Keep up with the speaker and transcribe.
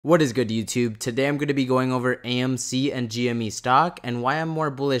What is good, YouTube? Today I'm going to be going over AMC and GME stock and why I'm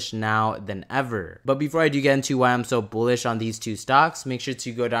more bullish now than ever. But before I do get into why I'm so bullish on these two stocks, make sure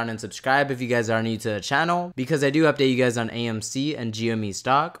to go down and subscribe if you guys are new to the channel, because I do update you guys on AMC and GME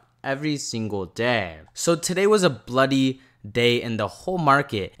stock every single day. So today was a bloody day in the whole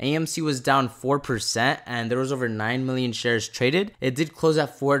market. AMC was down 4% and there was over 9 million shares traded. It did close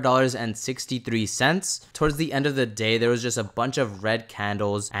at $4.63. Towards the end of the day, there was just a bunch of red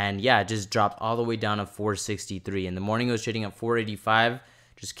candles and yeah, it just dropped all the way down to 463. In the morning, it was trading at 485.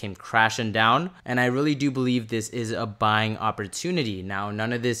 Just came crashing down, and I really do believe this is a buying opportunity. Now,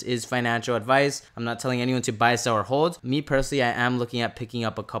 none of this is financial advice. I'm not telling anyone to buy, sell, or hold. Me personally, I am looking at picking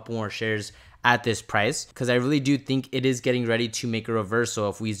up a couple more shares at this price because I really do think it is getting ready to make a reversal.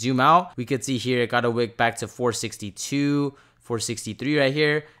 If we zoom out, we could see here it got a wick back to 462, 463 right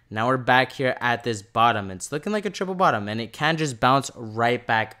here. Now we're back here at this bottom. It's looking like a triple bottom and it can just bounce right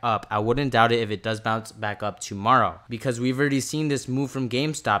back up. I wouldn't doubt it if it does bounce back up tomorrow, because we've already seen this move from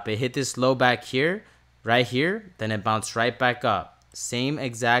GameStop. It hit this low back here, right here, then it bounced right back up. Same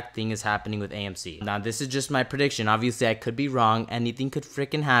exact thing is happening with AMC. Now, this is just my prediction. Obviously, I could be wrong. Anything could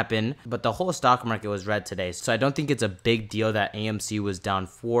freaking happen, but the whole stock market was red today. So I don't think it's a big deal that AMC was down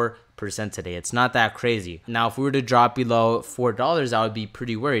 4% today. It's not that crazy. Now, if we were to drop below $4, I would be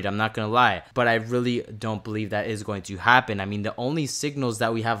pretty worried. I'm not going to lie, but I really don't believe that is going to happen. I mean, the only signals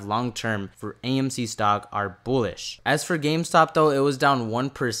that we have long-term for AMC stock are bullish. As for GameStop though, it was down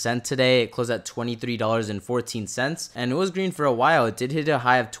 1% today. It closed at $23.14 and it was green for a while. It did hit a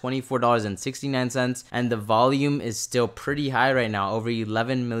high of $24.69 and the volume is still pretty high right now, over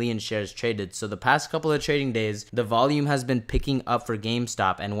 11 million shares traded. So the past couple of trading days, the volume has been picking up for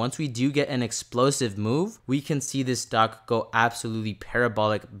GameStop, and once we do get an explosive move, we can see this stock go absolutely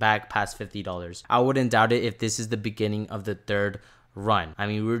parabolic back past $50. I wouldn't doubt it if this is the beginning of the third run. I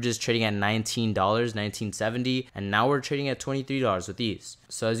mean, we were just trading at $19, $19.70, and now we're trading at $23 with these.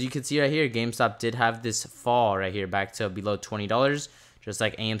 So as you can see right here, GameStop did have this fall right here back to below $20. Just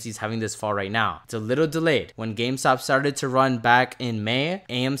like AMC's having this fall right now. It's a little delayed. When GameStop started to run back in May,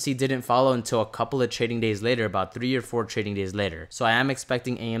 AMC didn't follow until a couple of trading days later, about 3 or 4 trading days later. So I am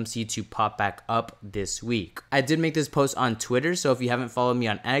expecting AMC to pop back up this week. I did make this post on Twitter, so if you haven't followed me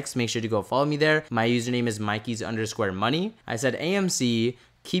on X, make sure to go follow me there. My username is Mikey's_money. I said, AMC,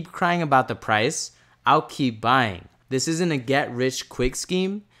 keep crying about the price. I'll keep buying. This isn't a get rich quick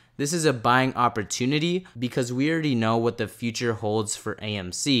scheme. This is a buying opportunity because we already know what the future holds for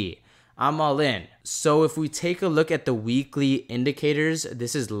AMC. I'm all in. So if we take a look at the weekly indicators,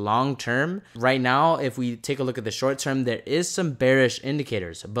 this is long term. Right now, if we take a look at the short term, there is some bearish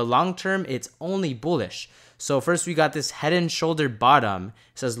indicators, but long term, it's only bullish. So first we got this head and shoulder bottom.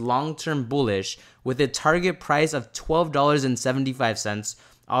 It says long term bullish with a target price of $12.75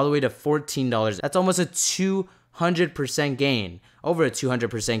 all the way to $14. That's almost a 200% gain, over a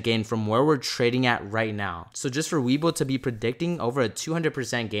 200% gain from where we're trading at right now. So just for Weibo to be predicting over a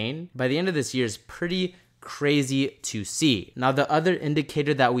 200% gain by the end of this year is pretty crazy to see. Now, the other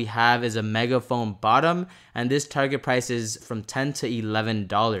indicator that we have is a megaphone bottom, and this target price is from $10 to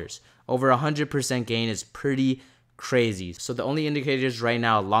 $11. Over 100% gain is pretty crazy. So the only indicators right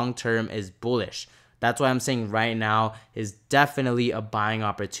now long term is bullish. That's why I'm saying right now is definitely a buying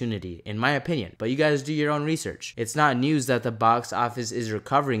opportunity, in my opinion. But you guys do your own research. It's not news that the box office is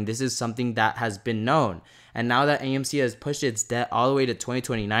recovering. This is something that has been known. And now that AMC has pushed its debt all the way to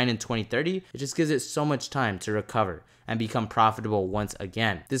 2029 and 2030, it just gives it so much time to recover and become profitable once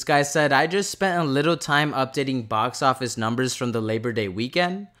again. This guy said, I just spent a little time updating box office numbers from the Labor Day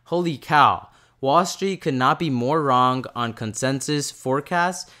weekend. Holy cow. Wall Street could not be more wrong on consensus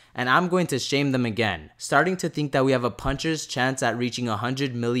forecasts, and I'm going to shame them again. Starting to think that we have a puncher's chance at reaching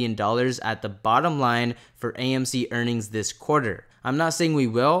 $100 million at the bottom line for AMC earnings this quarter. I'm not saying we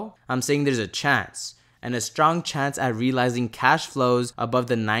will, I'm saying there's a chance. And a strong chance at realizing cash flows above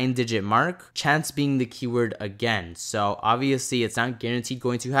the 9-digit mark, chance being the keyword again. So obviously it's not guaranteed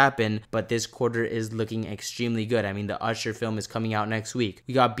going to happen, but this quarter is looking extremely good. I mean, the Usher film is coming out next week.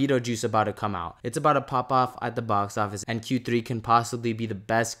 We got Beetlejuice about to come out. It's about to pop off at the box office, and Q3 can possibly be the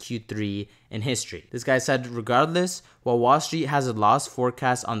best Q3 in history. This guy said, regardless, while Wall Street has a loss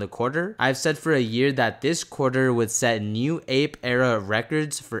forecast on the quarter, I've said for a year that this quarter would set new ape era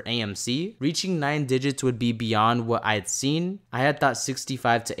records for AMC. Reaching 9 digits would be beyond what I'd seen. I had thought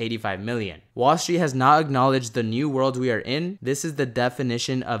 65 to 85 million. Wall Street has not acknowledged the new world we are in. This is the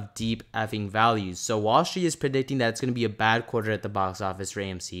definition of deep effing values. So Wall Street is predicting that it's going to be a bad quarter at the box office for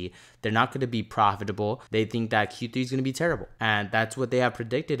AMC. They're not going to be profitable. They think that Q3 is going to be terrible. And that's what they have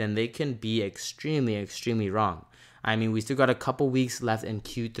predicted, and they can be extremely, extremely wrong. I mean, we still got a couple weeks left in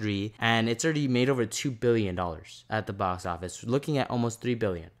Q3, and it's already made over $2 billion at the box office. We're looking at almost $3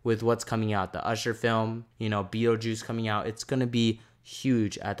 billion with what's coming out. The Usher film, you know, Beetlejuice coming out. It's going to be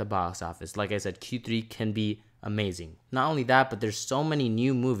huge at the box office. Like I said, Q3 can be amazing. Not only that, but there's so many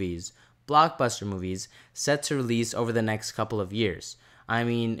new movies, blockbuster movies, set to release over the next couple of years. I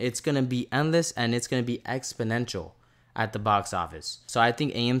mean, it's going to be endless and it's going to be exponential at the box office. So I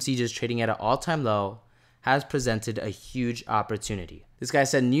think AMC just trading at an all-time low has presented a huge opportunity. This guy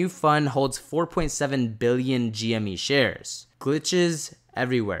said new fund holds 4.7 billion GME shares. Glitches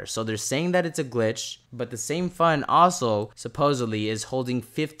everywhere. So they're saying that it's a glitch, but the same fund also supposedly is holding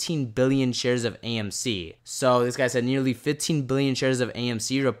 15 billion shares of AMC. So this guy said nearly 15 billion shares of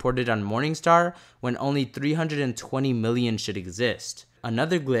AMC reported on Morningstar when only 320 million should exist.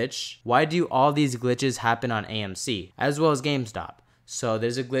 Another glitch, why do all these glitches happen on AMC as well as GameStop? So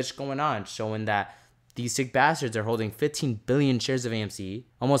there's a glitch going on showing that these sick bastards are holding 15 billion shares of AMC,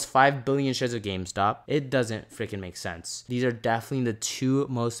 almost 5 billion shares of GameStop. It doesn't freaking make sense. These are definitely the two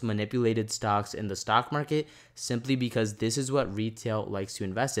most manipulated stocks in the stock market, simply because this is what retail likes to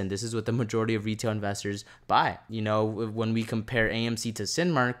invest in. This is what the majority of retail investors buy. You know, when we compare AMC to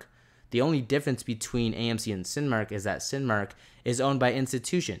Cinemark, the only difference between AMC and Cinemark is that Cinemark is owned by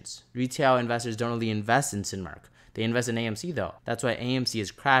institutions. Retail investors don't really invest in Cinemark. They invest in AMC though. That's why AMC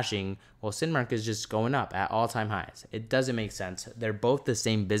is crashing while Cinemark is just going up at all-time highs. It doesn't make sense. They're both the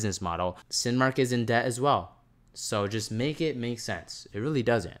same business model. Cinemark is in debt as well. So just make it make sense. It really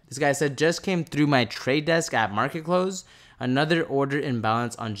doesn't. This guy said, just came through my trade desk at market close. Another order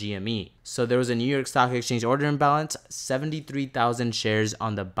imbalance on GME. So there was a New York Stock Exchange order imbalance, 73,000 shares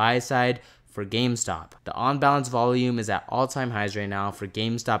on the buy side for GameStop. The on-balance volume is at all-time highs right now for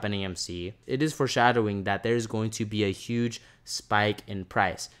GameStop and AMC. It is foreshadowing that there's going to be a huge spike in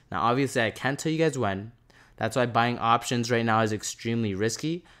price. Now, obviously, I can't tell you guys when. That's why buying options right now is extremely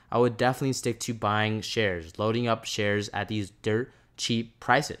risky. I would definitely stick to buying shares, loading up shares at these dirt cheap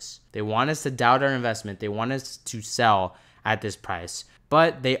prices. They want us to doubt our investment. They want us to sell at this price,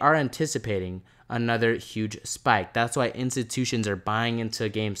 but they are anticipating another huge spike. That's why institutions are buying into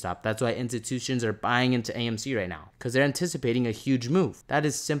GameStop. That's why institutions are buying into AMC right now, because they're anticipating a huge move. That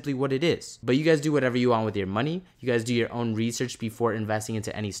is simply what it is. But you guys do whatever you want with your money. You guys do your own research before investing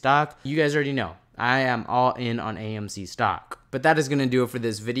into any stock. You guys already know I am all in on AMC stock. But that is going to do it for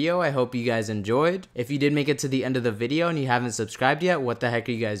this video. I hope you guys enjoyed. If you did make it to the end of the video and you haven't subscribed yet, what the heck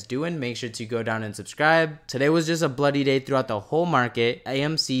are you guys doing? Make sure to go down and subscribe. Today was just a bloody day throughout the whole market.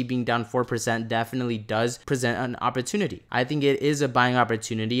 AMC being down 4% definitely does present an opportunity. I think it is a buying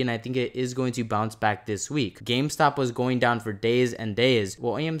opportunity, and I think it is going to bounce back this week. GameStop was going down for days and days,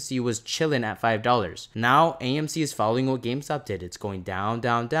 while AMC was chilling at $5. Now AMC is following what GameStop did. It's going down,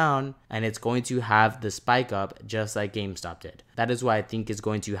 down, down, and it's going to have the spike up just like GameStop did. That is what I think is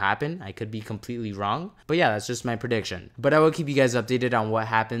going to happen. I could be completely wrong, but yeah, that's just my prediction. But I will keep you guys updated on what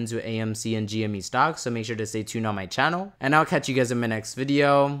happens with AMC and GME stocks, so make sure to stay tuned on my channel, and I'll catch you guys in my next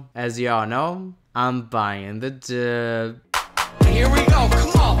video. As y'all know, I'm buying the dip. Here we go,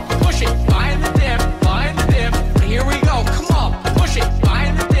 come on, push it, buying the dip, here we go, come on, push it,